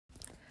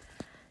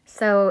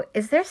So,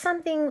 is there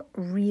something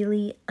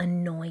really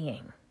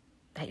annoying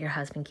that your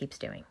husband keeps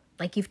doing?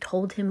 Like you've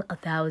told him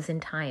 1,000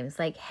 times,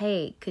 like,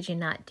 hey, could you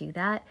not do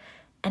that?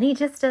 And he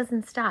just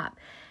doesn't stop.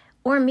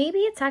 Or maybe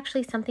it's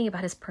actually something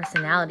about his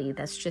personality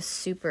that's just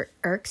super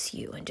irks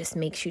you and just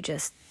makes you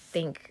just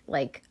think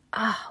like,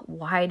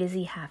 why does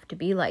he have to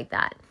be like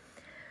that?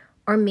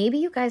 Or maybe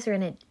you guys are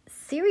in a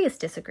serious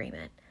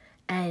disagreement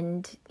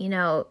and,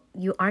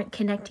 you aren't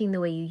connecting the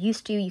way you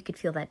used to. You could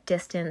feel that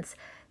distance.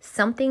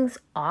 Something's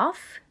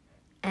off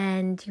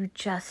and you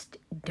just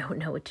don't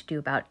know what to do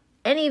about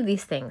any of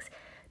these things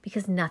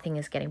because nothing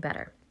is getting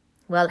better.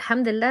 Well,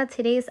 alhamdulillah,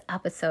 today's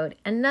episode,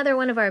 another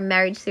one of our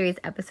marriage series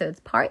episodes,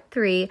 part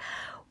 3,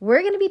 we're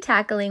going to be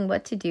tackling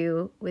what to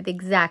do with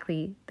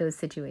exactly those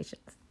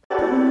situations.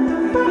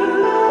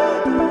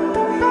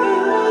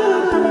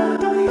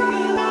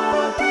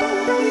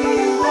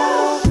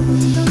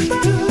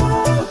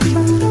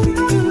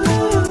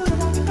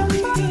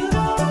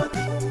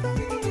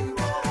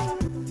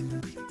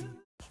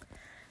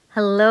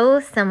 Hello,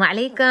 assalamu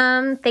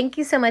alaikum. Thank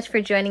you so much for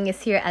joining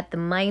us here at the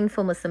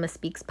Mindful Muslimah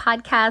Speaks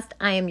podcast.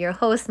 I am your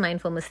host,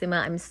 Mindful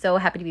Muslimah. I'm so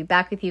happy to be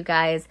back with you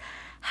guys.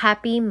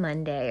 Happy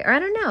Monday. Or I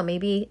don't know,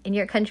 maybe in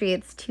your country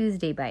it's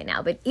Tuesday by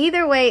now. But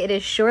either way, it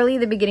is surely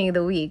the beginning of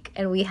the week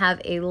and we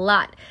have a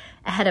lot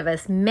ahead of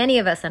us, many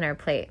of us on our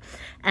plate.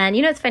 And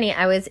it's funny,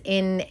 I was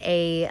in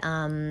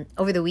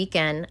over the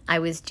weekend, I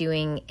was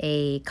doing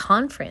a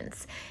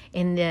conference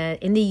in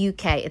the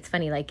UK. It's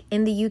funny, like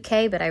in the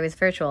UK, but I was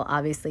virtual.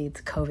 Obviously, it's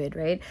COVID,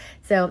 right?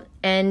 So,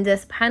 and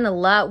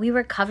subhanAllah, we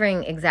were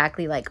covering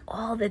exactly like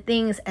all the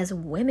things as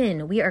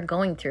women we are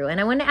going through.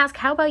 And I want to ask,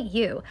 how about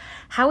you?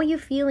 How are you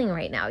feeling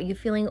right now? Are you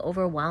feeling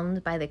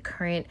overwhelmed by the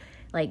current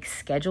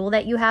schedule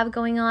that you have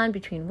going on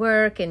between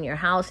work and your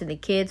house and the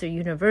kids or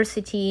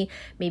university?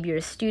 Maybe you're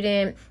a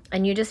student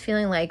and you're just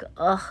feeling like,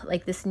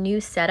 like this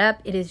new setup,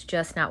 it is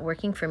just not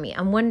working for me.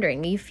 I'm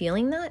wondering, are you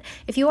feeling that?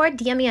 If you are,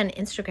 DM me on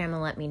Instagram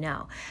and let me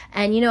know.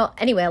 And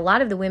anyway, a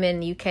lot of the women in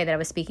the UK that I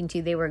was speaking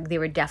to, they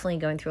were definitely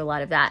going through a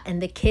lot of that.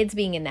 And the kids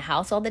being in the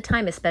house all the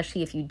time,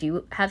 especially if you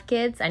do have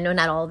kids. I know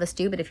not all of us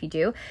do, but if you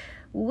do,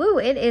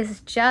 it is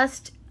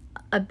just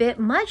a bit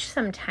much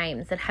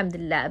sometimes,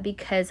 alhamdulillah,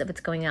 because of what's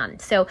going on.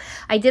 So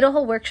I did a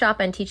whole workshop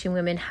on teaching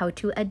women how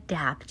to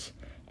adapt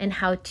and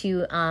how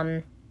to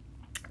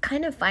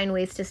kind of find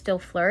ways to still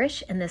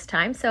flourish in this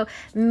time. So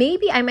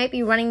maybe I might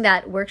be running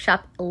that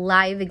workshop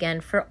live again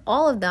for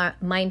all of the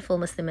Mindful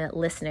Muslimah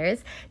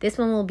listeners. This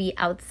one will be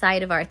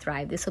outside of our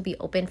Thrive. This will be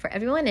open for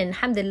everyone. And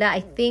alhamdulillah,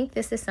 I think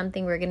this is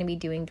something we're going to be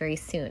doing very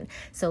soon.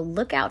 So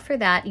look out for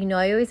that.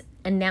 I always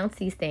announce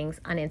these things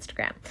on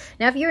Instagram.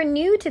 Now, if you're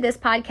new to this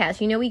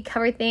podcast, we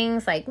cover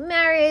things like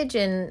marriage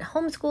and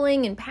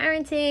homeschooling and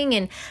parenting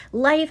and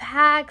life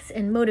hacks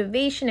and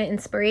motivation and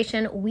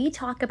inspiration. We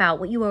talk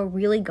about what you are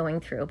really going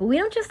through, but we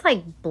don't just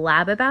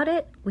blab about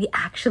it. We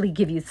actually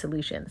give you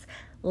solutions.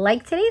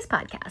 Like today's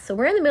podcast. So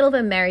we're in the middle of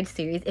a marriage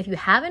series. If you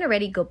haven't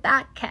already, go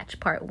back, catch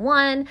part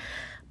 1.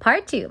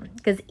 Part 2,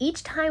 because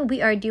each time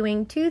we are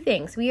doing two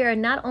things. We are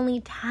not only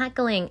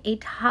tackling a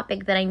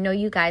topic that I know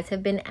you guys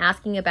have been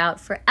asking about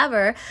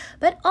forever,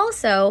 but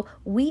also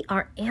we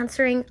are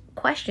answering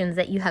questions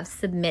that you have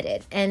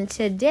submitted. And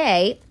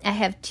today I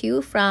have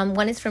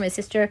one is from a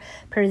sister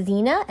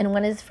Perzina and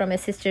one is from a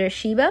sister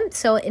Sheba.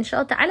 So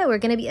inshallah ta'ala, we're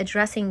going to be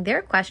addressing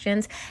their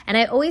questions. And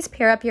I always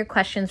pair up your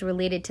questions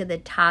related to the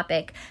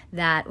topic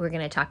that we're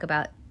going to talk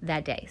about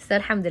that day. So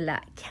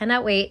alhamdulillah,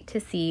 cannot wait to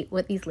see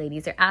what these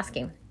ladies are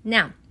asking.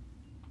 Now,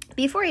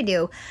 before I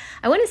do,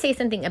 I want to say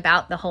something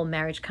about the whole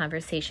marriage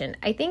conversation.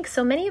 I think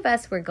so many of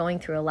us were going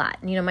through a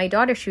lot. My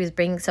daughter, she was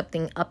bringing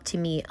something up to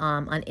me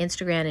on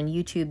Instagram and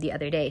YouTube the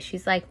other day.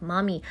 She's like,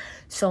 Mommy,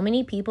 so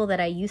many people that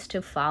I used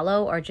to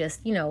follow or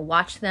just,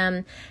 watch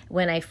them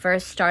when I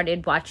first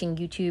started watching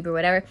YouTube or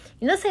whatever,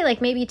 say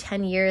maybe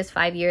 10 years,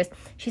 5 years.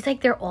 She's like,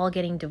 they're all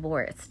getting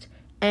divorced.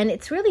 And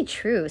it's really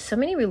true. So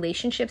many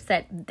relationships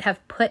that have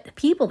put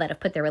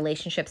their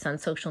relationships on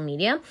social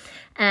media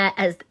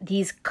as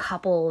these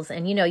couples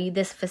and,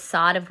 this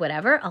facade of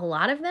whatever, a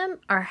lot of them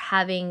are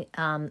having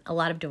a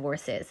lot of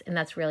divorces. And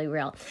that's really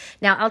real.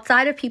 Now,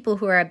 outside of people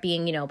who are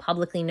being,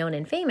 publicly known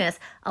and famous,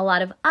 a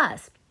lot of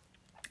us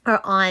are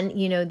on,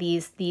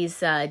 these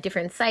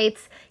different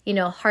sites,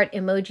 heart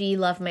emoji,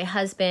 love my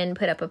husband,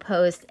 put up a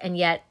post, and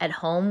yet at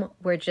home,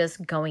 we're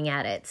just going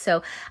at it.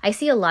 So I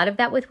see a lot of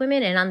that with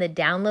women, and on the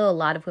down low, a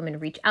lot of women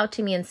reach out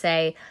to me and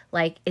say,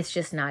 it's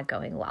just not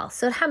going well.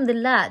 So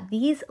alhamdulillah,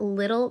 these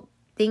little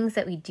things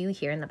that we do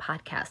here in the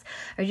podcast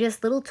are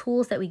just little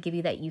tools that we give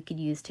you that you could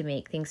use to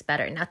make things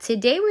better. Now,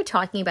 today we're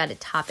talking about a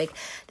topic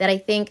that I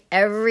think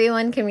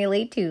everyone can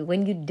relate to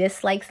when you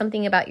dislike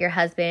something about your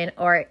husband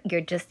or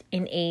you're just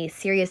in a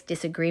serious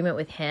disagreement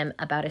with him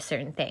about a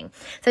certain thing.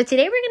 So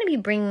today we're going to be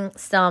bringing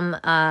some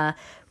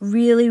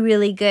really,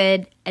 really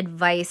good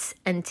advice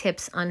and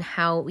tips on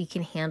how we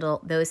can handle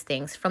those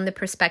things from the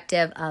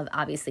perspective of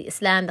obviously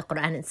Islam, the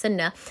Quran and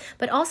Sunnah,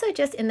 but also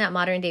just in that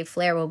modern day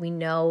flair where we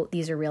know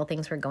these are real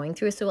things we're going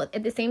through. So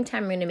at the same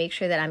time, I'm going to make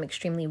sure that I'm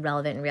extremely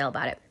relevant and real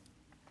about it.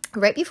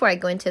 right before I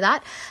go into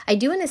that, I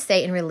do want to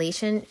say in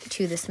relation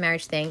to this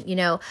marriage thing,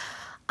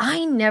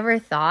 I never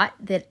thought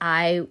that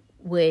I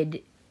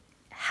would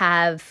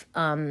have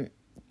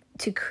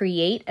to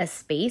create a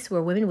space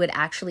where women would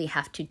actually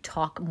have to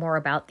talk more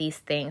about these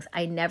things.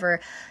 I never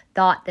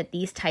thought that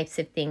these types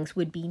of things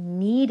would be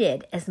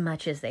needed as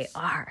much as they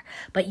are.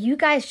 But you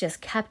guys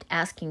just kept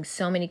asking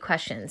so many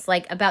questions,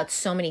 like about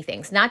so many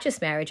things, not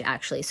just marriage,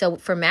 actually. So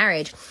for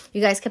marriage,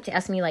 you guys kept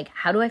asking me, like,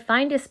 how do I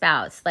find a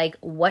spouse? Like,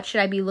 what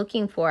should I be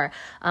looking for?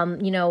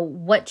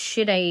 What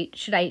should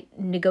I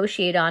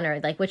negotiate on, or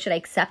like, what should I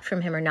accept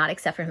from him or not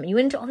accept from him? You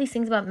went into all these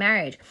things about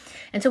marriage.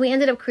 And so we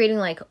ended up creating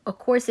like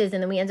courses,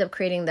 and then we ended up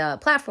creating the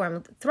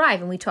platform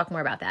Thrive, and we talk more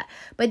about that.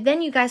 But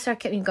then you guys start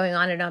going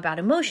on and on about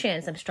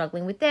emotions. I'm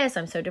struggling with this.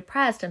 I'm so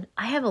depressed.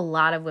 I have a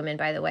lot of women,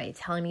 by the way,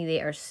 telling me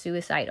they are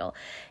suicidal.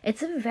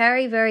 It's a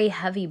very, very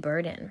heavy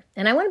burden.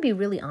 And I want to be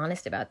really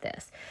honest about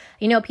this.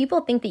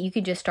 People think that you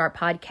could just start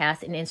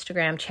podcasts and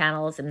Instagram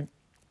channels and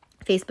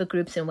Facebook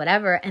groups and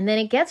whatever, and then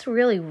it gets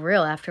really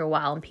real after a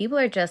while, and people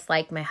are just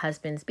like, my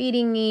husband's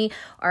beating me,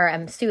 or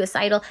I'm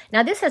suicidal.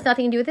 Now, this has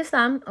nothing to do with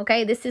Islam,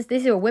 okay?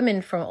 These are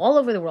women from all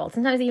over the world.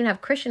 Sometimes I even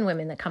have Christian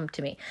women that come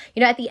to me.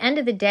 At the end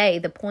of the day,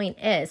 the point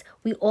is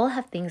we all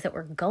have things that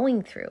we're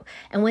going through,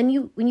 and when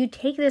you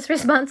take this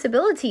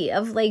responsibility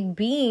of like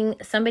being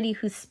somebody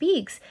who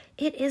speaks,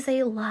 it is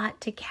a lot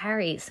to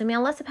carry. So may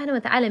Allah subhanahu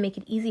wa ta'ala make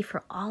it easy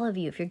for all of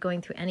you if you're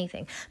going through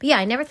anything. But yeah,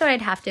 I never thought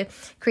I'd have to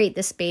create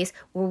this space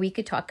where we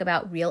could talk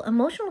about real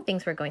emotional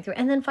things we're going through.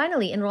 And then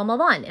finally in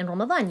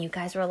Ramadan, you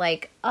guys were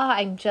like,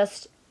 I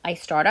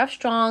start off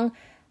strong,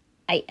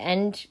 I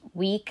end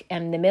weak,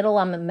 and in the middle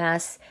I'm a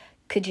mess.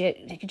 Could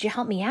you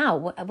help me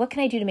out? What can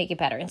I do to make it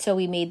better? And so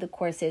we made the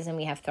courses and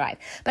we have Thrive.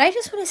 But I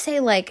just want to say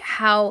like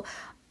how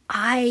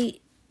I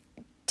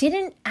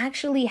didn't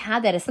actually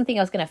have that as something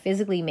I was going to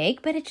physically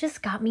make, but it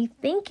just got me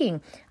thinking.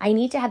 I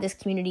need to have this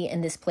community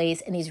and this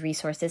place and these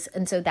resources.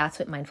 And so that's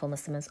what Mindful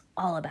Muslim is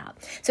all about.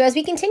 So as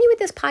we continue with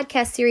this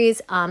podcast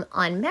series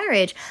on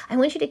marriage, I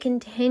want you to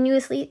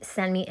continuously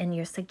send me in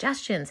your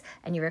suggestions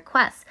and your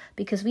requests,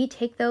 because we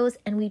take those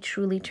and we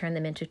truly turn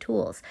them into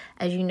tools,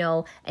 as you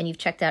know, and you've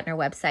checked out on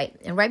our website.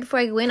 And right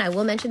before I go in, I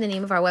will mention the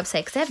name of our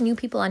website, because I have new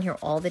people on here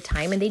all the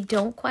time and they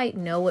don't quite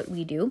know what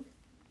we do.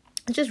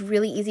 It's just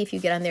really easy. If you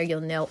get on there,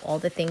 you'll know all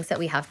the things that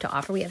we have to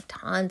offer. We have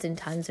tons and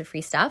tons of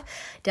free stuff.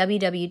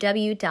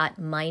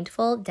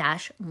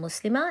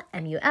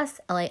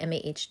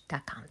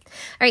 www.mindful-muslima.com.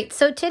 All right.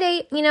 So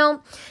today,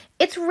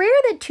 it's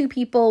rare that two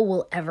people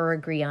will ever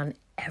agree on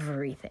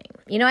everything.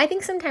 I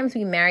think sometimes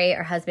we marry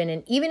our husband,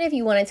 and even if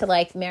you wanted to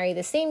like marry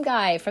the same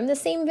guy from the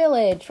same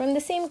village, from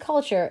the same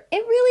culture, it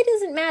really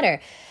doesn't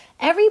matter.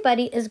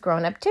 Everybody is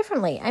grown up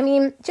differently.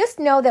 Just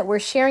know that we're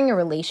sharing a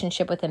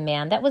relationship with a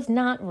man that was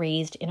not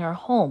raised in our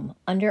home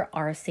under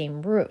our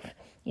same roof.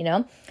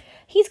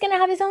 He's going to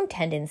have his own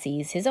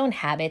tendencies, his own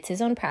habits,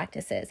 his own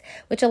practices,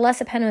 which Allah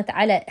subhanahu wa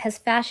ta'ala has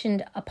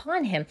fashioned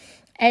upon him.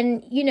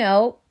 And,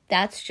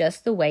 that's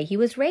just the way he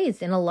was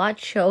raised. And Allah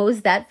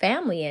chose that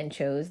family and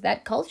chose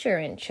that culture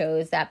and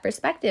chose that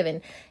perspective. And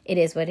it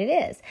is what it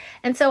is.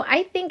 And so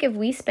I think if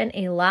we spend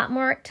a lot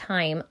more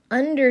time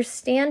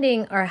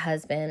understanding our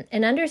husband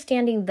and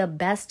understanding the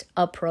best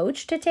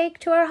approach to take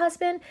to our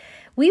husband,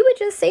 we would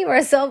just save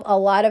ourselves a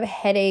lot of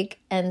headache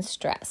and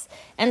stress.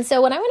 And so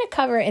what I want to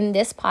cover in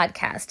this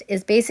podcast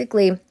is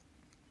basically,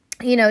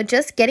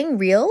 just getting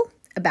real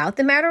about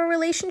the marital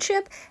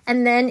relationship,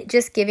 and then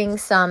just giving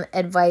some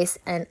advice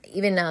and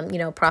even,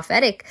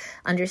 prophetic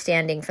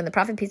understanding from the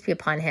Prophet, peace be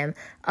upon him,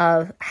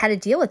 of how to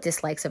deal with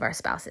dislikes of our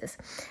spouses.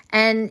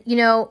 And,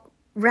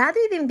 rather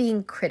than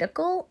being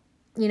critical,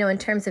 in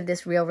terms of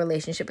this real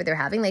relationship that they're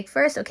having, like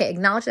first,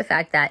 acknowledge the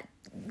fact that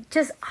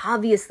just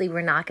obviously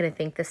we're not going to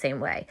think the same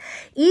way.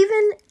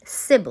 Even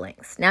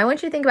siblings. Now I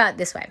want you to think about it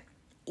this way.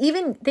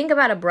 Even think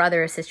about a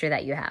brother or sister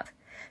that you have.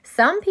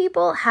 Some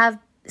people have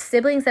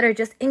siblings that are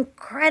just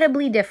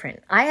incredibly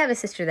different. I have a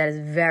sister that is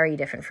very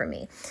different from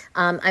me.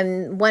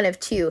 I'm one of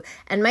two.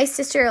 And my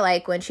sister,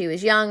 like when she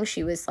was young,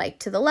 she was like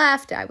to the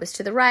left, I was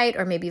to the right,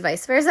 or maybe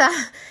vice versa,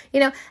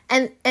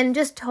 and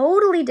just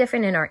totally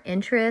different in our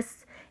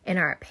interests, in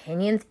our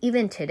opinions.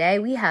 Even today,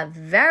 we have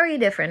very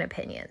different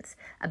opinions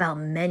about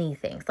many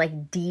things,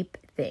 like deep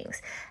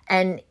things.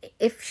 And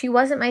if she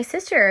wasn't my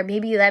sister,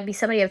 maybe that'd be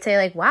somebody I'd say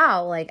like,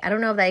 wow, like, I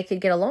don't know if I could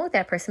get along with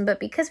that person. But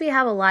because we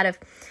have a lot of,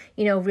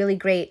 really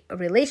great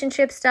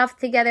relationship stuff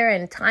together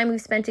and time we've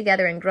spent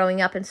together and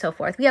growing up and so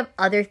forth, we have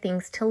other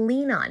things to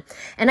lean on.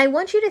 And I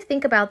want you to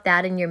think about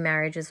that in your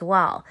marriage as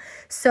well.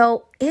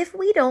 So if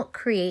we don't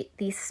create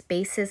these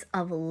spaces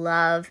of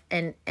love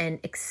and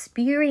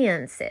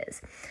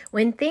experiences,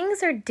 when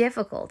things are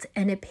difficult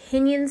and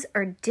opinions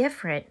are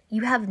different,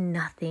 you have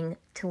nothing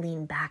to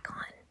lean back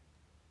on.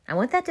 I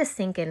want that to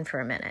sink in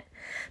for a minute,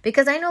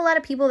 because I know a lot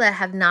of people that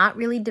have not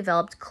really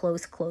developed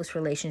close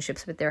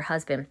relationships with their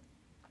husband.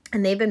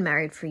 and they've been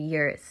married for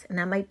years, and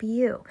that might be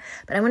you.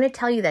 But I want to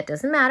tell you that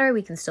doesn't matter.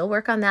 We can still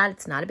work on that.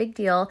 It's not a big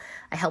deal.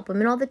 I help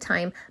women all the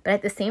time. But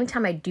at the same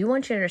time, I do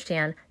want you to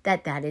understand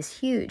that that is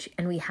huge,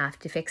 and we have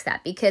to fix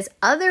that, because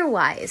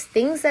otherwise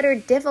things that are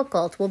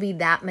difficult will be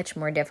that much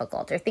more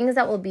difficult, or things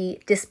that will be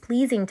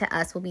displeasing to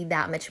us will be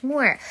that much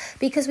more,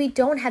 because we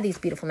don't have these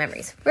beautiful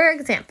memories. For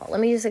example, let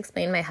me just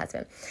explain my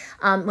husband.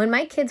 When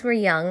my kids were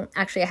young,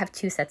 actually I have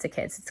 2 sets of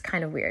kids. It's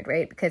kind of weird,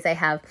 right? Because I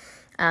have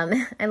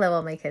I love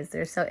all my kids.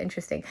 They're so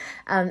interesting.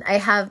 I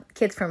have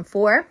kids from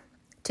 4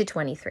 to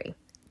 23.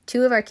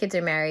 2 of our kids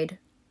are married.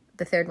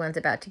 The 3rd one's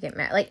about to get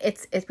married. Like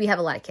it's we have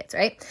a lot of kids,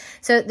 right?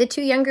 So the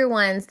 2 younger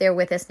ones, they're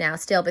with us now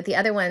still, but the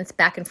other ones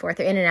back and forth,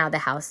 they're in and out of the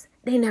house.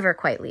 They never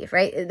quite leave,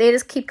 right? They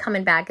just keep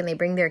coming back, and they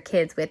bring their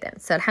kids with them.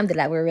 So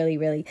alhamdulillah, we're really,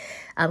 really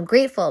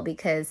grateful,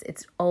 because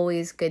it's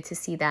always good to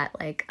see that,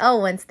 like, oh,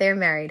 once they're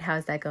married,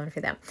 how's that going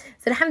for them?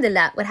 So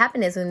alhamdulillah, what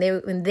happened is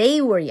when they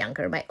were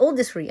younger, my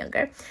oldest were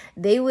younger,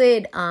 they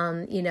would,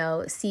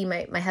 see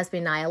my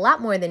husband and I a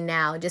lot more than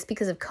now. Just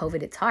because of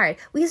COVID, it's hard.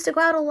 We used to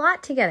go out a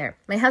lot together.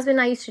 My husband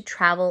and I used to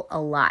travel a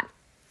lot,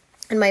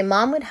 and my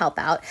mom would help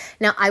out.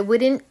 Now, I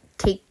wouldn't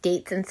take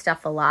dates and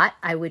stuff a lot.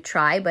 I would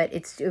try, but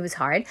it was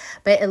hard.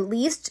 But at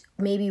least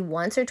maybe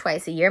once or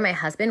twice a year, my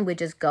husband would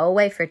just go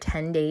away for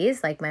 10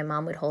 days. Like my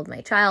mom would hold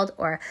my child,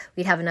 or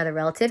we'd have another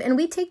relative, and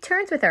we'd take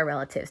turns with our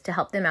relatives to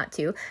help them out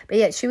too. But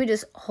yeah, she would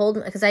just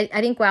hold, because I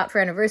didn't go out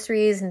for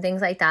anniversaries and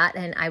things like that.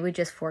 And I would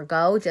just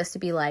forego, just to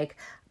be like,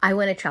 I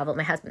want to travel with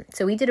my husband.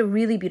 So we did a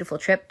really beautiful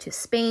trip to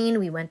Spain.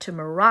 We went to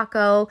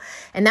Morocco,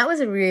 and that was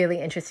a really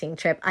interesting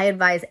trip. I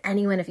advise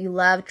anyone, if you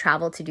love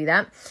travel, to do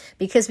that,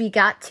 because we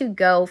got to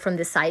go from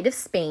the side of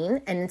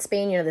Spain. And in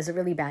Spain, there's a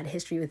really bad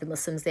history with the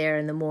Muslims there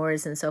and the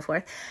Moors and so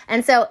forth.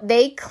 And so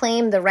they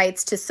claim the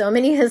rights to so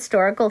many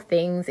historical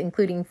things,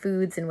 including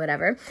foods and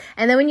whatever.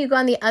 And then when you go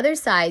on the other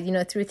side,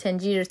 through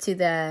Tangier to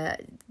the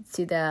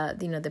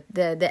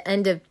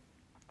end of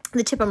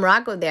the tip of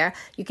Morocco there,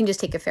 you can just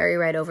take a ferry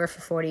ride over for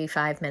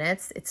 45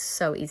 minutes. It's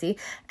so easy.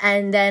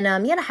 And then,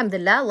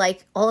 alhamdulillah,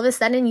 like all of a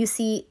sudden you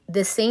see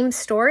the same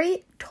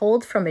story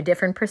told from a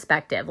different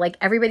perspective. Like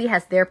everybody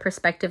has their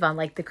perspective on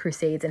like the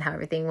Crusades and how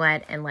everything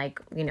went. And like,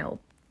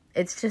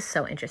 it's just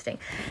so interesting.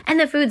 And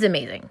the food's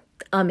amazing,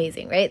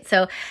 right?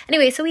 So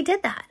anyway, so we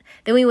did that.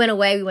 Then we went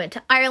away. We went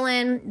to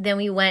Ireland. Then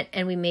we went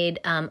and we made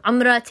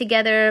Umrah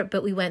together,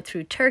 but we went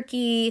through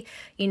Turkey.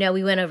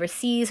 We went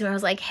overseas, and I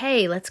was like,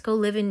 hey, let's go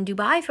live in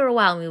Dubai for a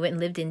while. And we went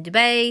and lived in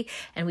Dubai,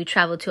 and we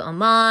traveled to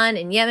Oman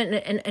and Yemen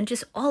and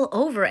just all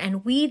over.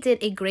 And we did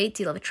a great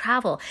deal of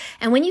travel.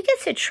 And when you get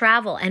to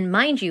travel, and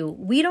mind you,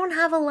 we don't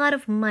have a lot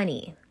of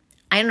money.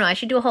 I don't know. I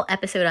should do a whole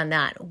episode on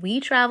that.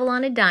 We travel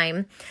on a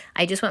dime.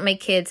 I just went my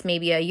kids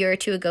maybe a year or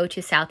 2 ago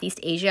to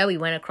Southeast Asia. We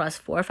went across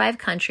 4 or 5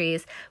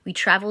 countries. We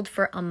traveled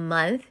for a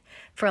month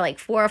for like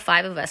 4 or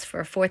 5 of us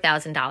for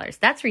 $4,000.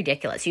 That's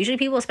ridiculous. Usually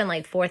people spend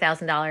like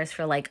 $4,000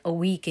 for like a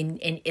week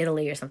in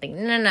Italy or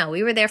something. No.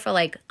 We were there for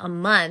like a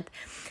month.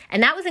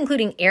 And that was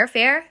including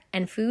airfare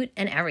and food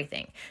and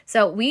everything.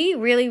 So we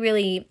really,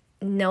 really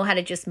know how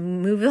to just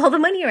move all the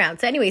money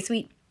around. So anyways,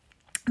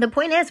 the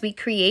point is we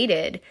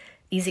created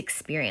these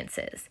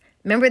experiences.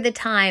 Remember the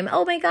time,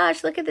 oh my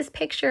gosh, look at this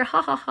picture,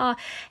 ha ha ha.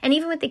 And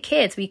even with the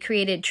kids, we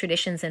created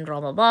traditions in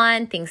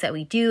Ramadan, things that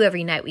we do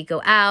every night we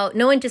go out.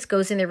 No one just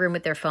goes in their room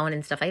with their phone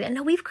and stuff like that.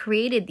 No, we've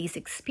created these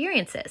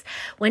experiences.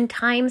 When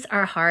times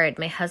are hard,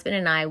 my husband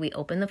and I, we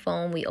open the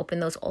phone, we open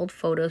those old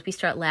photos, we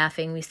start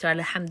laughing, we start,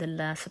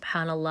 alhamdulillah,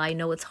 subhanallah, I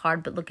know it's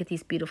hard, but look at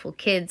these beautiful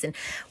kids. And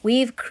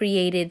we've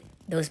created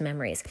those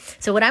memories.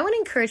 So what I want to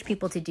encourage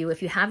people to do,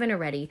 if you haven't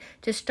already,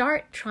 to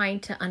start trying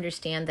to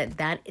understand that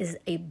that is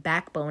a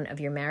backbone of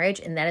your marriage,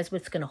 and that is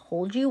what's going to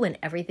hold you when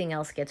everything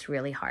else gets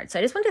really hard. So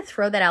I just want to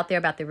throw that out there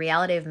about the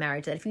reality of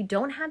marriage, that if you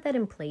don't have that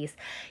in place,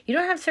 you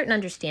don't have certain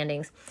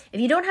understandings.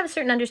 If you don't have a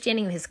certain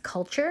understanding of his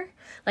culture,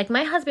 like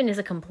my husband is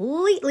a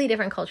completely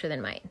different culture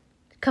than mine.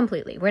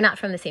 Completely. We're not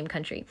from the same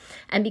country.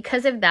 And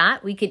because of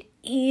that, we could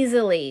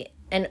easily,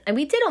 and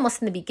we did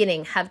almost in the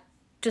beginning, have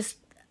just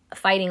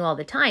fighting all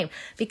the time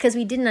because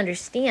we didn't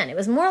understand. It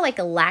was more like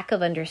a lack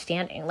of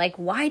understanding. Like,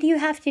 why do you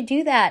have to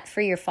do that for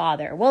your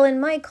father? Well,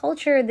 in my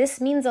culture, this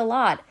means a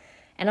lot.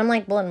 And I'm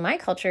like, well, in my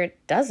culture, it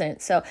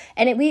doesn't. So,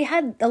 we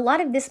had a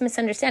lot of this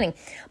misunderstanding.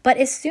 But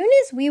as soon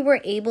as we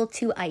were able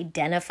to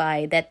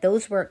identify that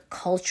those were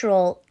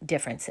cultural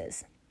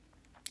differences,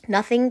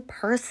 nothing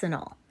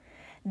personal,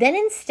 then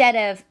instead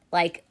of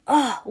like,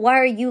 oh, why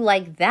are you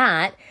like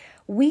that?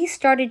 We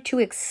started to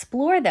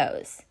explore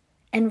those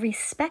and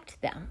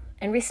respect them.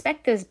 And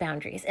respect those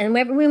boundaries. And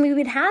when we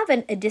would have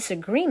a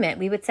disagreement,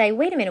 we would say,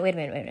 wait a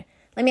minute.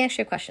 Let me ask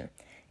you a question.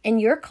 In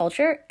your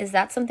culture, is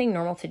that something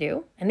normal to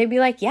do? And they'd be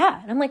like,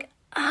 yeah. And I'm like,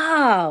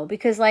 oh,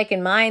 because like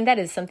in mine, that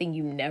is something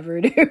you never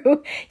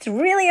do. It's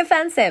really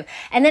offensive.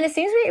 And then as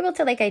soon as we were able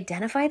to like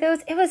identify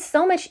those, it was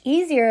so much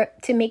easier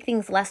to make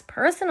things less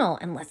personal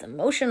and less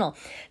emotional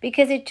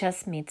because it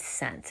just made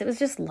sense. It was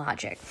just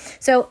logic.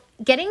 So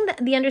getting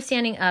the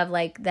understanding of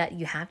like that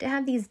you have to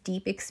have these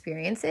deep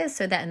experiences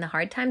so that in the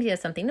hard times you have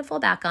something to fall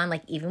back on,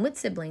 like even with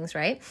siblings,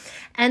 right?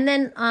 And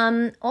then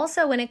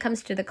also when it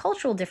comes to the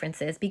cultural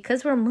differences,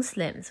 because we're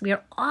Muslims, we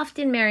are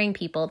often marrying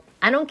people.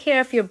 I don't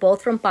care if you're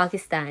both from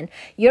Pakistan,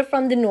 you're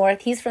from the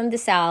north, he's from the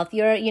south,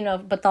 you're,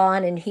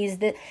 Bataan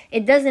and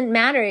it doesn't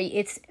matter.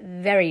 It's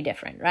very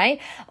different,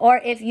 right? Or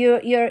if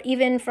you're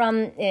even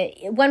from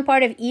one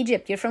part of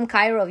Egypt, you're from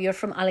Cairo, you're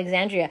from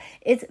Alexandria,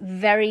 it's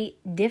very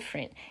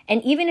different.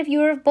 And even if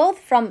you're both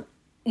from,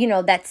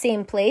 that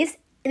same place,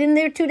 and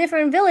they're two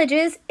different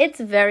villages, it's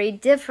very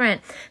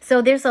different.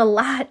 So there's a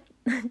lot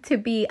to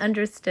be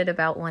understood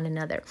about one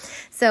another.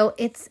 So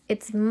it's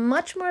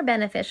much more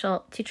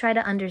beneficial to try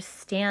to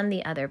understand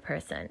the other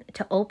person,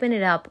 to open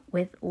it up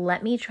with,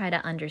 let me try to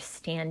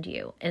understand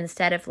you,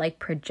 instead of like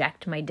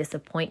project my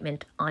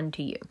disappointment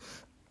onto you.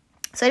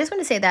 So I just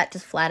want to say that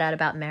just flat out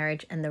about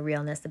marriage and the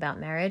realness about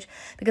marriage,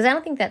 because I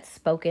don't think that's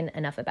spoken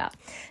enough about.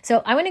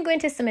 So I want to go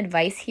into some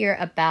advice here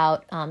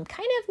about how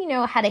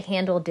to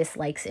handle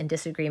dislikes and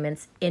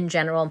disagreements in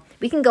general.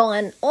 We can go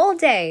on all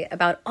day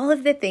about all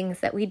of the things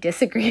that we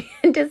disagree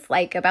and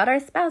dislike about our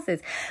spouses,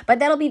 but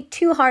that'll be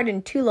too hard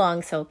and too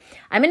long. So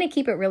I'm going to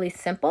keep it really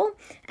simple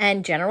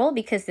and general,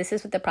 because this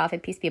is what the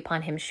Prophet, peace be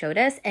upon him, showed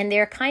us. And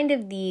they're kind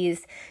of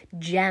these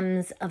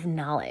gems of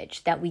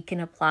knowledge that we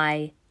can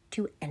apply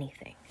to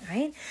anything,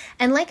 right?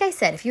 And like I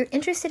said, if you're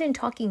interested in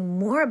talking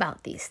more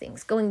about these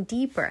things, going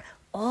deeper,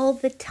 all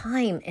the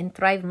time in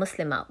Thrive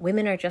Muslima,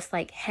 women are just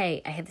like,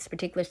 hey, I have this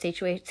particular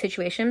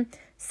situation,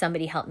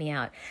 somebody help me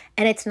out.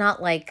 And it's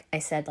not like I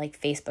said, like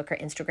Facebook or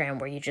Instagram,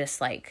 where you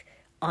just like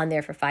on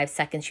there for 5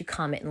 seconds, you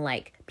comment and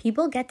like.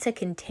 People get to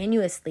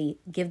continuously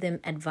give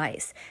them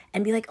advice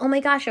and be like, oh my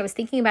gosh, I was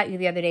thinking about you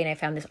the other day and I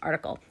found this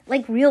article.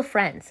 Like real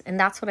friends. And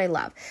that's what I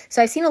love.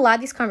 So I've seen a lot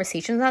of these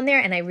conversations on there,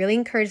 and I really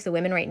encourage the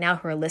women right now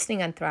who are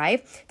listening on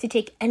Thrive to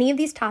take any of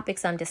these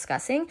topics I'm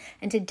discussing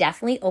and to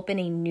definitely open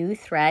a new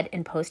thread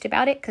and post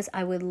about it, because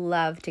I would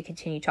love to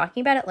continue talking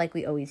about it like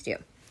we always do.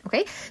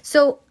 Okay,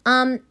 so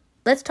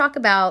let's talk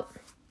about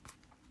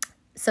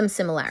some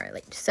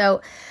similarities.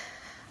 So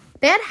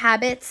bad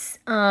habits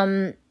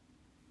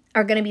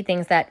are going to be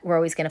things that we're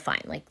always going to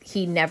find. Like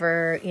he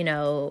never,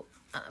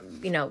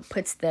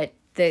 puts the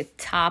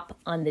top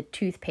on the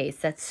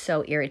toothpaste. That's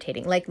so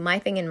irritating. Like my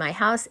thing in my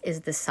house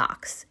is the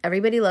socks.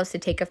 Everybody loves to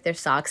take off their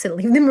socks and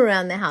leave them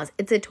around the house.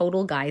 It's a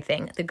total guy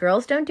thing. The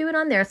girls don't do it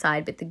on their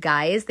side, but the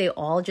guys, they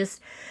all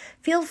just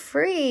feel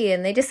free,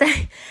 and they just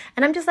and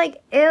I'm just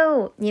like,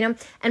 ew,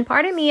 and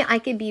part of me, I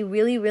could be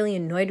really, really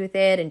annoyed with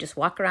it and just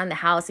walk around the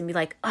house and be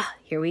like, oh,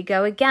 here we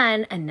go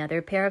again,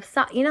 another pair of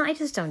socks. I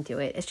just don't do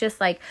it. It's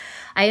just like,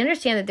 I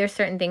understand that there's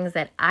certain things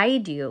that I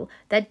do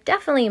that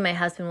definitely my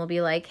husband will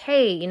be like,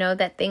 hey,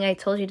 that thing I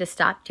told you to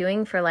stop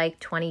doing for like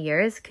 20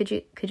 years, could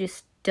you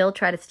still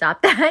try to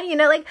stop that?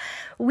 Like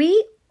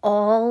we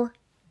all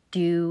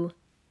do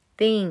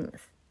things.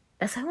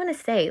 That's what I want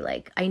to say.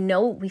 Like, I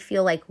know we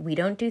feel like we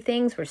don't do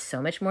things. We're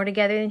so much more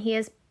together than he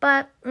is,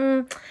 but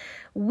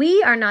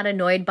we are not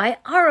annoyed by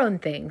our own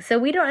things. So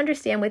we don't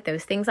understand what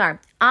those things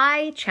are.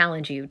 I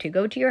challenge you to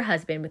go to your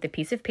husband with a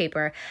piece of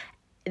paper.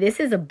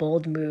 This is a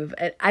bold move.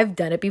 I've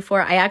done it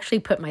before. I actually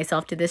put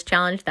myself to this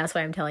challenge. That's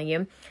why I'm telling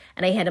you.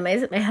 And I handed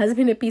my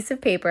husband a piece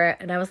of paper,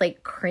 and I was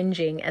like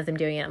cringing as I'm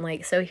doing it. I'm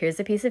like, so here's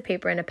a piece of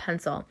paper and a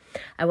pencil.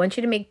 I want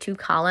you to make 2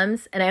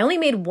 columns. And I only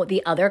made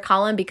the other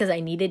column because I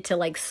needed to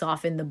like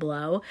soften the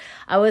blow.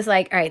 I was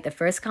like, all right, the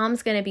first column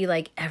is going to be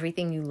like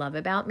everything you love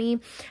about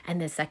me.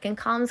 And the second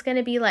column is going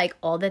to be like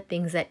all the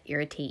things that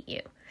irritate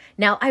you.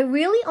 Now, I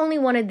really only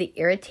wanted the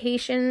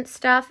irritation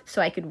stuff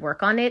so I could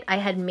work on it. I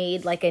had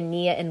made like a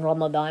niyyah in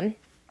Ramadan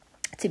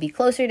to be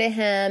closer to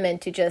him and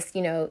to just,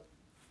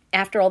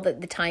 after all the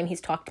time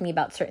he's talked to me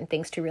about certain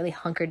things, to really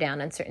hunker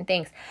down on certain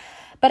things.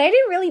 But I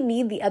didn't really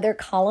need the other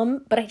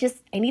column, but I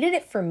needed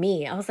it for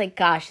me. I was like,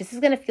 gosh, this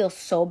is going to feel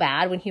so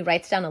bad when he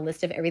writes down a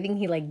list of everything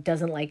he like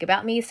doesn't like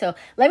about me. So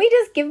let me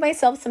just give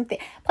myself something.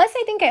 Plus,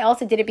 I think I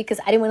also did it because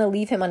I didn't want to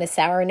leave him on a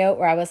sour note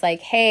where I was like,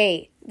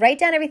 hey, write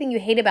down everything you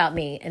hate about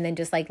me and then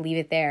just like leave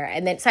it there.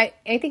 And then so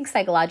I think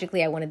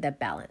psychologically I wanted that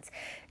balance.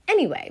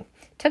 Anyway,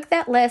 took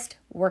that list,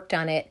 worked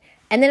on it.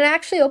 And then it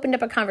actually opened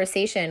up a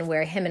conversation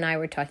where him and I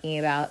were talking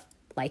about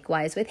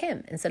likewise with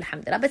him. And so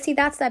alhamdulillah. But see,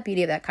 that's that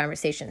beauty of that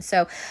conversation.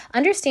 So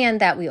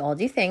understand that we all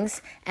do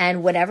things,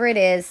 and whatever it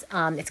is,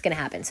 it's going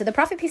to happen. So the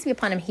Prophet, peace be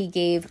upon him, he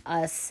gave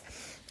us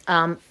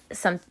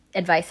some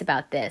advice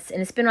about this.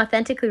 And it's been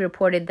authentically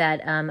reported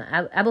that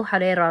Abu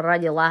Hurairah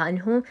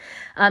radiallahu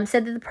anhu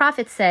said that the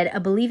Prophet said,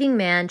 a believing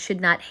man should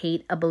not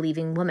hate a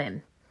believing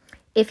woman.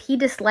 If he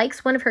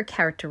dislikes one of her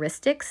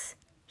characteristics,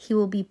 he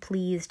will be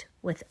pleased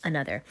with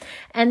another.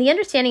 And the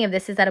understanding of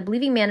this is that a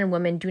believing man and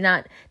woman do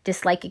not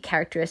dislike a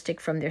characteristic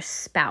from their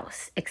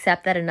spouse,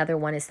 except that another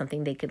one is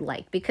something they could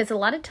like. Because a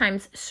lot of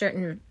times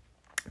certain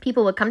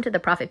people would come to the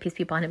Prophet, peace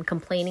be upon him,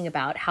 complaining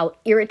about how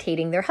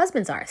irritating their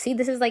husbands are. See,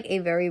 this is like a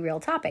very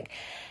real topic.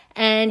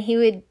 And he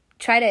would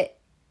try to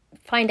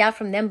find out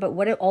from them, but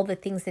what are all the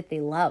things that they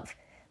love?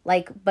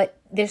 But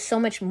there's so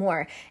much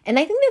more. And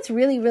I think that's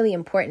really, really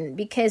important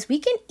because we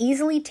can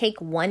easily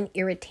take one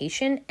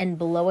irritation and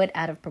blow it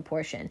out of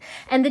proportion.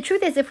 And the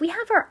truth is, if we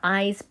have our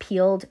eyes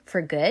peeled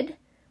for good,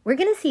 we're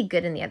going to see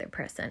good in the other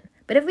person.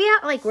 But if we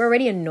have, we're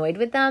already annoyed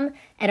with them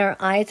and our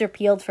eyes are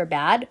peeled for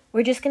bad,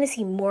 we're just going to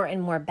see more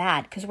and more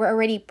bad because we're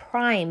already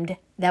primed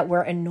that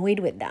we're annoyed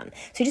with them.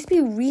 So just be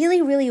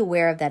really, really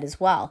aware of that as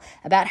well,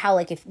 about how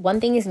if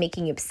one thing is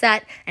making you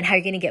upset and how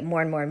you're going to get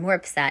more and more and more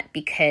upset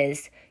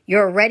because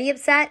you're already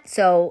upset.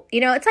 So,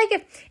 it's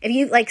like if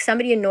you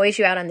somebody annoys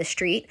you out on the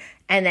street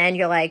and then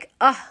you're like,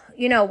 oh,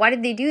 why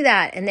did they do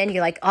that? And then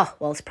you're like, oh,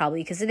 well, it's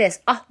probably because of this.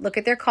 Oh, look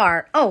at their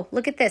car. Oh,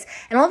 look at this.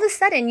 And all of a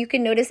sudden you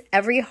can notice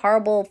every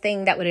horrible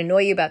thing that would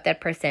annoy you about that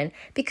person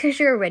because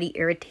you're already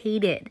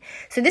irritated.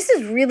 So this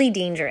is really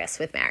dangerous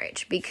with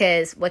marriage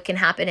because what can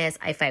happen is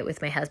I fight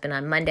with my husband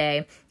on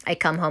Monday. I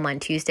come home on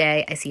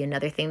Tuesday. I see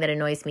another thing that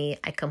annoys me.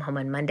 I come home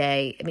on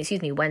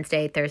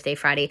Wednesday, Thursday,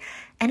 Friday,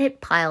 and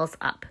it piles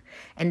up.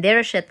 And there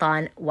is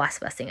shaitan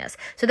waswasing us.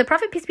 So the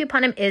Prophet, peace be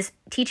upon him, is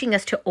teaching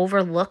us to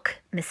overlook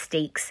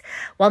mistakes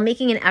while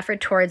making an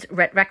effort towards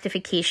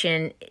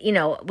rectification,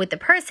 with the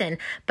person.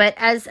 But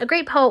as a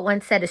great poet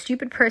once said, a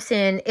stupid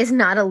person is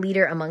not a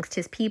leader amongst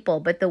his people,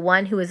 but the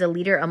one who is a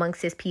leader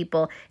amongst his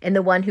people and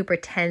the one who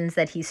pretends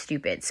that he's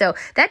stupid. So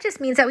that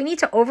just means that we need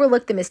to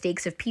overlook the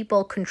mistakes of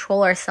people,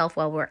 control ourselves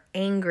while we're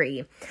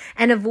angry,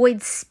 and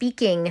avoid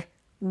speaking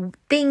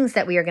things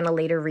that we are going to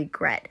later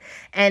regret.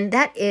 And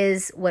that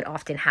is what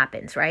often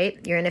happens, right?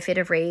 You're in a fit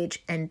of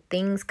rage and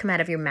things come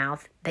out of your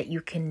mouth that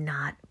you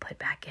cannot put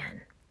back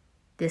in.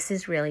 This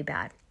is really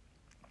bad.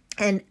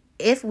 And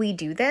if we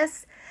do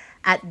this,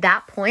 at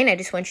that point, I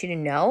just want you to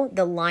know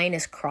the line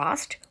is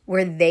crossed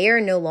where they are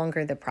no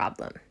longer the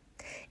problem.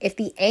 If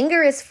the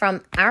anger is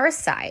from our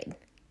side,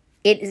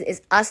 it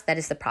is us that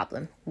is the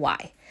problem.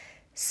 Why?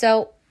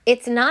 So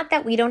it's not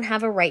that we don't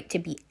have a right to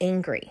be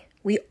angry.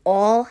 We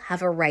all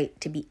have a right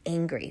to be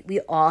angry. We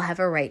all have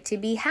a right to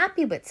be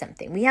happy with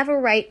something. We have a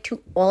right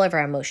to all of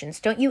our emotions.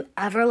 Don't you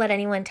ever let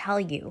anyone tell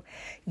you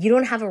you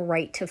don't have a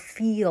right to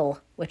feel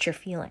what you're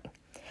feeling.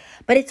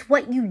 But it's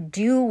what you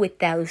do with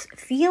those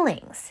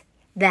feelings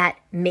that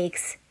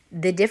makes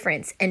the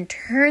difference and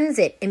turns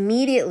it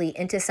immediately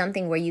into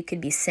something where you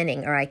could be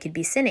sinning or I could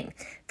be sinning.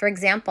 For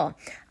example,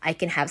 I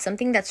can have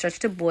something that starts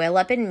to boil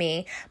up in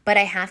me, but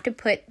I have to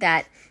put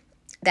that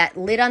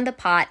lid on the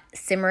pot,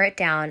 simmer it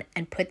down,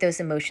 and put those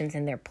emotions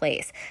in their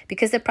place.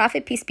 Because the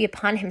Prophet, peace be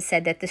upon him,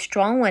 said that the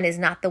strong one is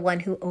not the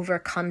one who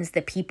overcomes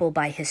the people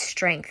by his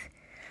strength,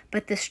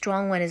 but the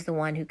strong one is the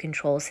one who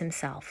controls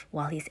himself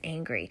while he's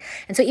angry.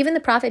 And so even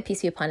the Prophet,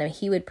 peace be upon him,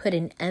 he would put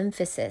an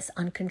emphasis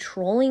on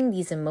controlling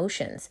these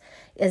emotions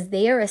as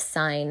they are a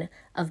sign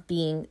of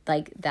being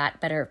that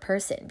better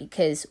person,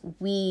 because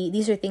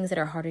these are things that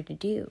are harder to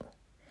do.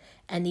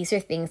 And these are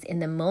things in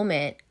the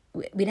moment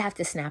we'd have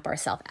to snap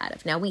ourselves out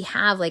of. Now we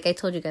have, like I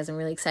told you guys, I'm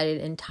really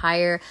excited,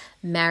 entire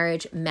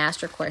marriage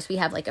master course. We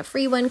have a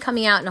free one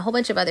coming out and a whole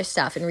bunch of other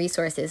stuff and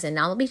resources. And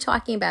I'll be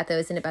talking about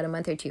those in about a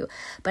month or two.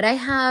 But I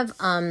have,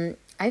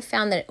 I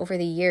found that over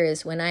the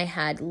years when I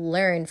had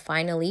learned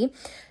finally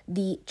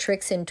the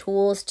tricks and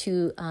tools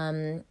to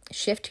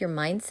shift your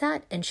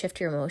mindset and shift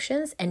your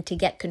emotions and to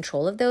get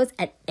control of those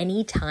at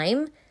any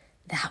time,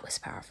 that was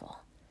powerful.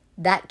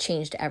 That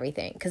changed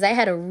everything because I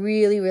had a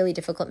really, really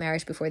difficult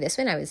marriage before this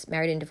one. I was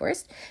married and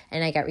divorced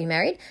and I got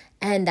remarried.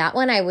 And that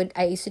one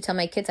I used to tell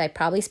my kids I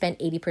probably spent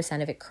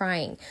 80% of it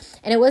crying.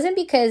 And it wasn't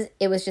because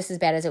it was just as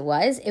bad as it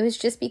was. It was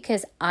just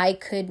because I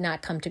could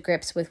not come to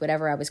grips with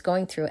whatever I was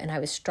going through and I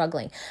was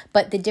struggling.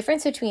 But the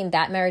difference between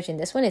that marriage and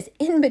this one is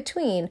in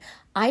between,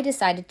 I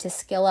decided to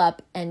skill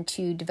up and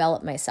to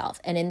develop myself.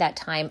 And in that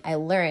time, I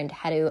learned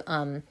how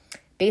to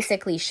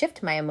basically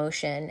shift my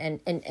emotion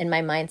and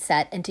my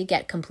mindset and to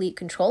get complete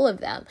control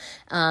of them,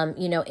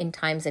 in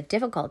times of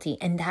difficulty.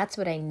 And that's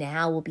what I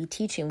now will be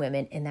teaching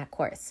women in that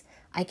course.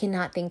 I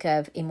cannot think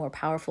of a more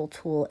powerful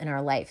tool in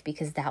our life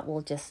because that will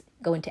just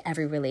go into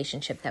every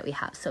relationship that we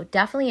have. So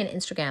definitely on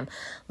Instagram,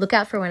 look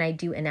out for when I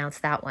do announce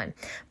that one.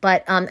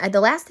 But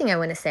the last thing I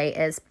want to say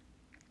is,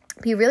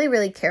 be really,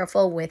 really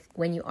careful with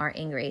when you are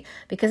angry,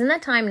 because in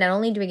that time, not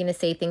only do we going to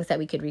say things that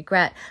we could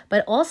regret,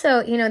 but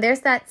also,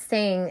 there's that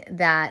saying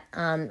that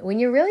when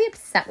you're really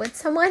upset with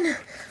someone,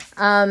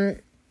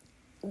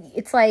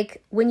 it's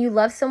like when you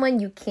love someone,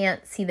 you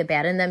can't see the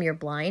bad in them, you're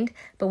blind.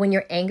 But when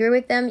you're angry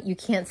with them, you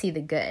can't see the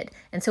good.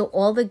 And so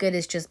all the good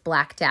is just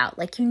blacked out.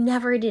 You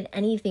never did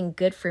anything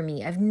good for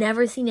me. I've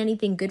never seen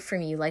anything good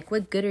from you.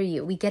 What good are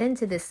you? We get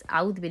into this,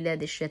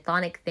 this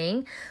shaitanic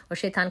thing where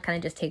shaitan kind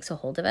of just takes a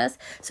hold of us.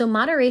 So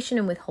moderation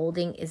and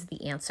withholding is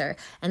the answer.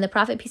 And the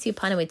Prophet, peace be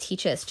upon him, would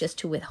teach us just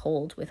to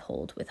withhold.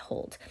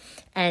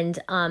 And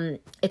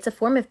it's a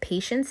form of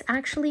patience,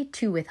 actually,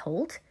 to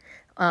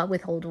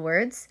withhold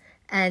words.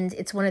 And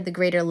it's one of the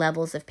greater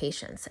levels of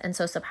patience. And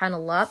so,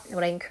 subhanAllah,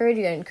 what I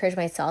encourage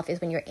myself is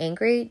when you're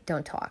angry,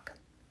 don't talk.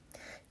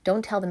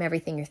 Don't tell them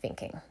everything you're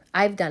thinking.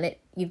 I've done it.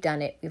 You've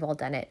done it. We've all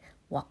done it.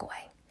 Walk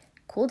away.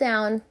 Cool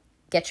down.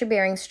 Get your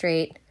bearings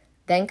straight.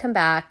 Then come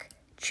back.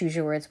 choose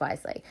your words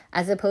wisely,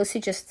 as opposed to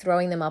just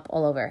throwing them up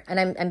all over. And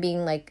I'm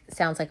being like,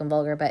 sounds like I'm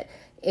vulgar, but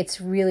it's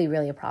really,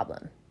 really a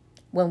problem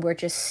when we're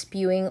just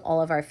spewing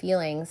all of our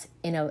feelings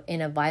in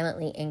a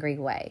violently angry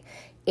way.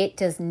 It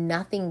does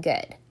nothing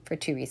good for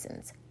two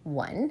reasons.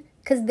 One,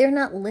 because they're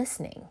not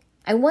listening.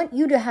 I want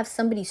you to have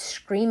somebody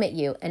scream at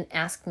you and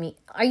ask me,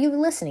 are you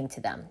listening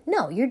to them?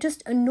 No, you're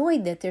just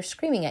annoyed that they're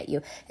screaming at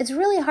you. It's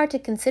really hard to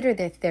consider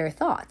their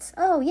thoughts.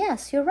 Oh,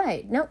 yes, you're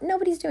right. No,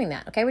 nobody's doing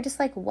that. Okay, we're just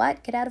like,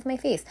 what? Get out of my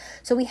face.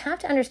 So we have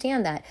to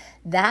understand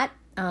that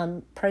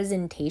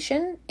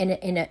presentation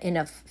in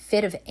a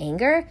fit of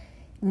anger,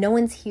 no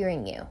one's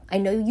hearing you. I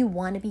know you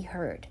want to be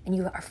heard and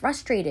you are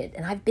frustrated,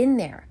 and I've been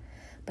there,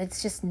 but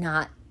it's just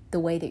not the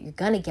way that you're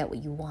going to get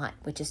what you want,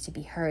 which is to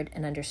be heard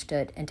and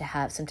understood and to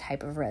have some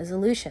type of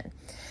resolution.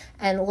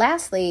 And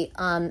lastly,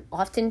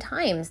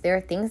 oftentimes there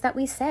are things that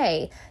we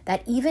say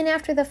that even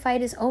after the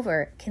fight is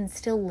over can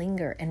still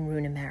linger and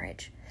ruin a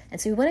marriage.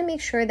 And so we want to make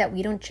sure that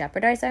we don't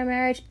jeopardize our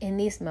marriage in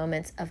these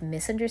moments of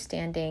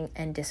misunderstanding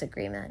and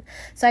disagreement.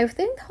 So I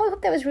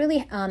hope that was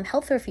really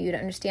helpful for you to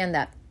understand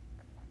that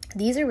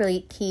these are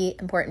really key,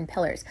 important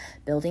pillars.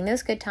 Building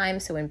those good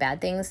times, so when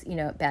bad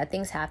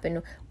things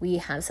happen, we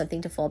have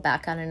something to fall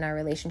back on in our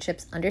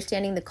relationships.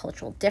 Understanding the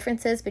cultural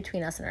differences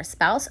between us and our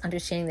spouse,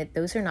 understanding that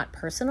those are not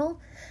personal,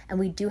 and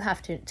we do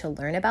have to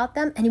learn about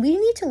them. And we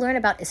need to learn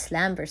about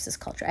Islam versus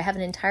culture. I have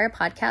an entire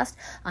podcast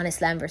on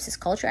Islam versus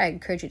culture. I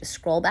encourage you to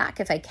scroll back.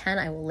 If I can,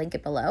 I will link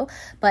it below.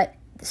 But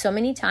so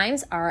many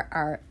times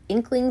our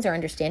inklings or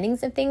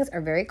understandings of things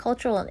are very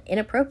cultural and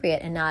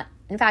inappropriate and not,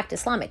 in fact,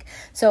 Islamic.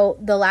 So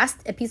the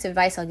last piece of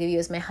advice I'll give you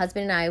is my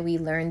husband and I, we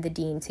learned the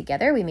deen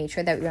together. We made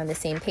sure that we were on the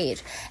same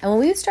page. And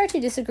when we would start to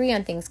disagree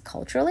on things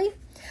culturally,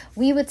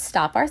 we would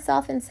stop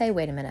ourselves and say,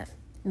 wait a minute,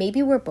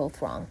 maybe we're both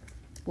wrong.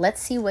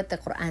 Let's see what the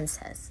Quran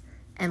says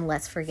and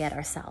let's forget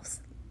ourselves.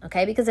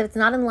 Okay? Because if it's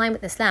not in line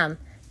with Islam,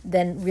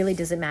 then really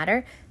does it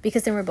matter?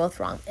 Because then we're both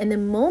wrong. And the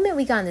moment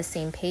we got on the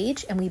same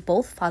page and we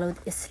both followed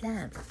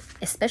Islam,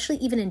 especially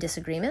even in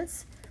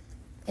disagreements,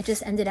 it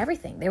just ended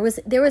everything. There was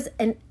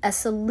a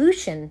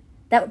solution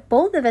that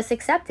both of us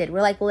accepted.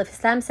 We're like, well, if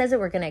Islam says it,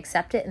 we're going to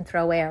accept it and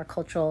throw away our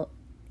cultural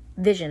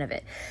vision of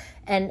it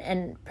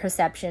and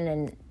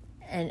perception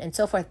and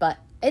so forth. But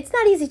it's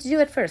not easy to do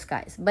at first,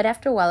 guys. But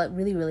after a while, it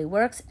really, really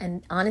works.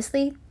 And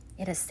honestly,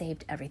 it has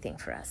saved everything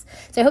for us.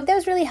 So I hope that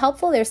was really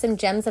helpful. There's some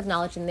gems of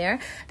knowledge in there.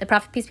 The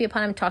Prophet, peace be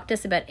upon him, talked to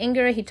us about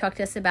anger. He talked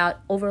to us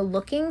about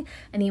overlooking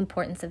and the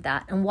importance of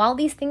that. And while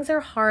these things are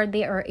hard,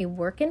 they are a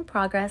work in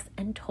progress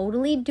and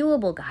totally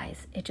doable,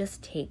 guys. It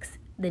just takes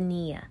the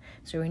niyyah.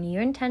 So renew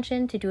your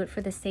intention to do it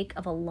for the sake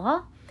of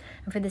Allah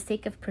and for the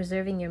sake of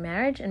preserving your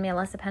marriage. And may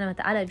Allah subhanahu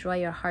wa ta'ala draw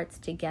your hearts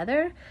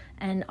together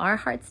and our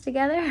hearts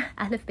together.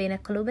 Alif bayna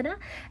qulubina.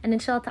 And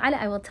inshallah ta'ala,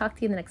 I will talk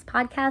to you in the next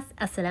podcast.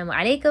 Assalamu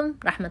alaikum,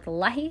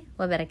 rahmatullahi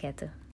wa barakatuh.